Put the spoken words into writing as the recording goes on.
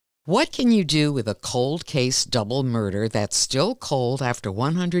What can you do with a cold case double murder that's still cold after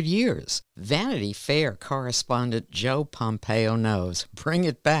 100 years? Vanity Fair correspondent Joe Pompeo knows. Bring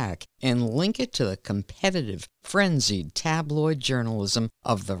it back and link it to the competitive, frenzied tabloid journalism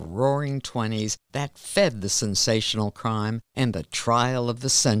of the Roaring '20s that fed the sensational crime and the trial of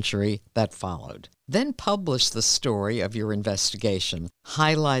the century that followed. Then publish the story of your investigation,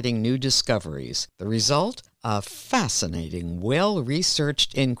 highlighting new discoveries. The result? A fascinating,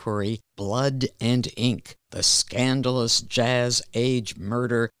 well-researched inquiry, Blood and Ink, the scandalous jazz age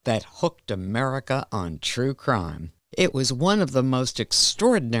murder that hooked America on true crime. It was one of the most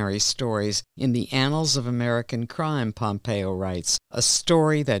extraordinary stories in the annals of American crime, Pompeo writes, a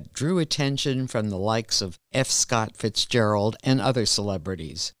story that drew attention from the likes of F. Scott Fitzgerald and other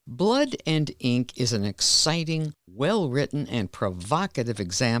celebrities. Blood and Ink is an exciting, well-written, and provocative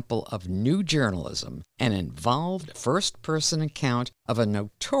example of new journalism, an involved first-person account of a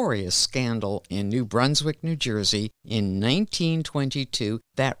notorious scandal in New Brunswick, New Jersey in 1922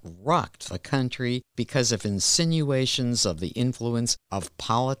 that rocked the country because of insinuations of the influence of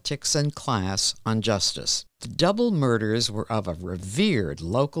politics and class on justice. The double murders were of a revered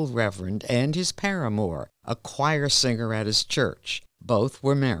local reverend and his paramour, a choir singer at his church. Both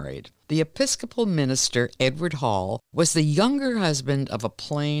were married. The Episcopal minister, Edward Hall, was the younger husband of a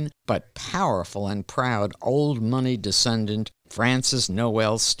plain but powerful and proud old money descendant, Francis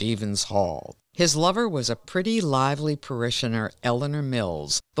Noel Stevens Hall. His lover was a pretty lively parishioner, Eleanor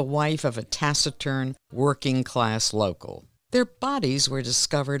Mills, the wife of a taciturn, working-class local. Their bodies were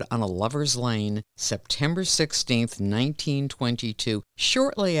discovered on a lover's lane, September 16, 1922,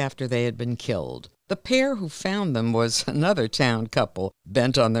 shortly after they had been killed. The pair who found them was another town couple,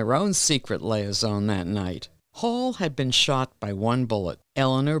 bent on their own secret liaison that night. Hall had been shot by 1 bullet,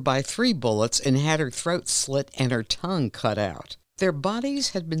 Eleanor by 3 bullets, and had her throat slit and her tongue cut out. Their bodies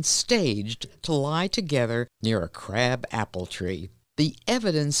had been staged to lie together near a crab apple tree. The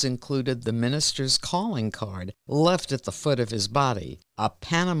evidence included the minister's calling card left at the foot of his body, a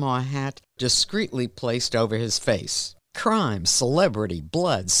Panama hat discreetly placed over his face. Crime, celebrity,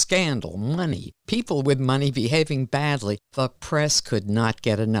 blood, scandal, money, people with money behaving badly. The press could not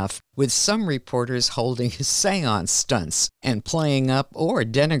get enough, with some reporters holding seance stunts and playing up or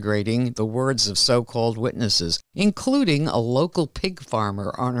denigrating the words of so-called witnesses, including a local pig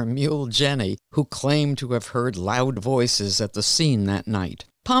farmer on her mule Jenny, who claimed to have heard loud voices at the scene that night.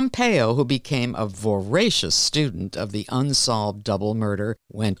 Pompeo, who became a voracious student of the unsolved double murder,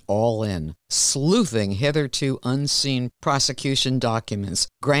 went all in, sleuthing hitherto unseen prosecution documents,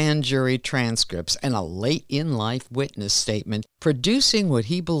 grand jury transcripts, and a late-in-life witness statement, producing what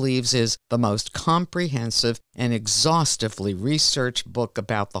he believes is the most comprehensive and exhaustively researched book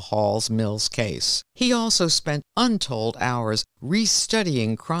about the Halls-Mills case. He also spent untold hours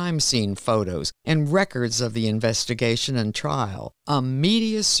restudying crime scene photos and records of the investigation and trial, a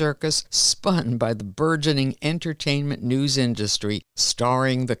media circus spun by the burgeoning entertainment news industry,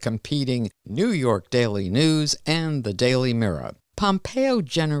 starring the competing New York Daily News and the Daily Mirror. Pompeo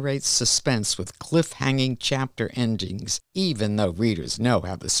generates suspense with cliffhanging chapter endings, even though readers know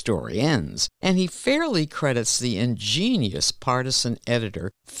how the story ends, and he fairly credits the ingenious partisan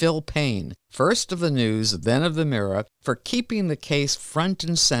editor, Phil Payne, first of the News, then of the Mirror, for keeping the case front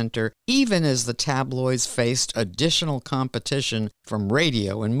and center even as the tabloids faced additional competition from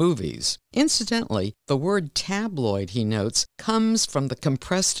radio and movies. Incidentally, the word tabloid, he notes, comes from the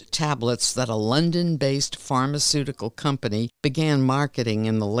compressed tablets that a London-based pharmaceutical company began marketing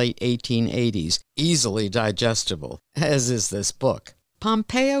in the late 1880s, easily digestible, as is this book.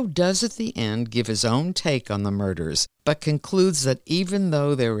 Pompeo does at the end give his own take on the murders, but concludes that even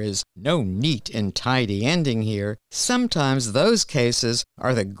though there is no neat and tidy ending here, sometimes those cases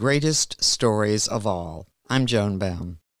are the greatest stories of all. I'm Joan Baum.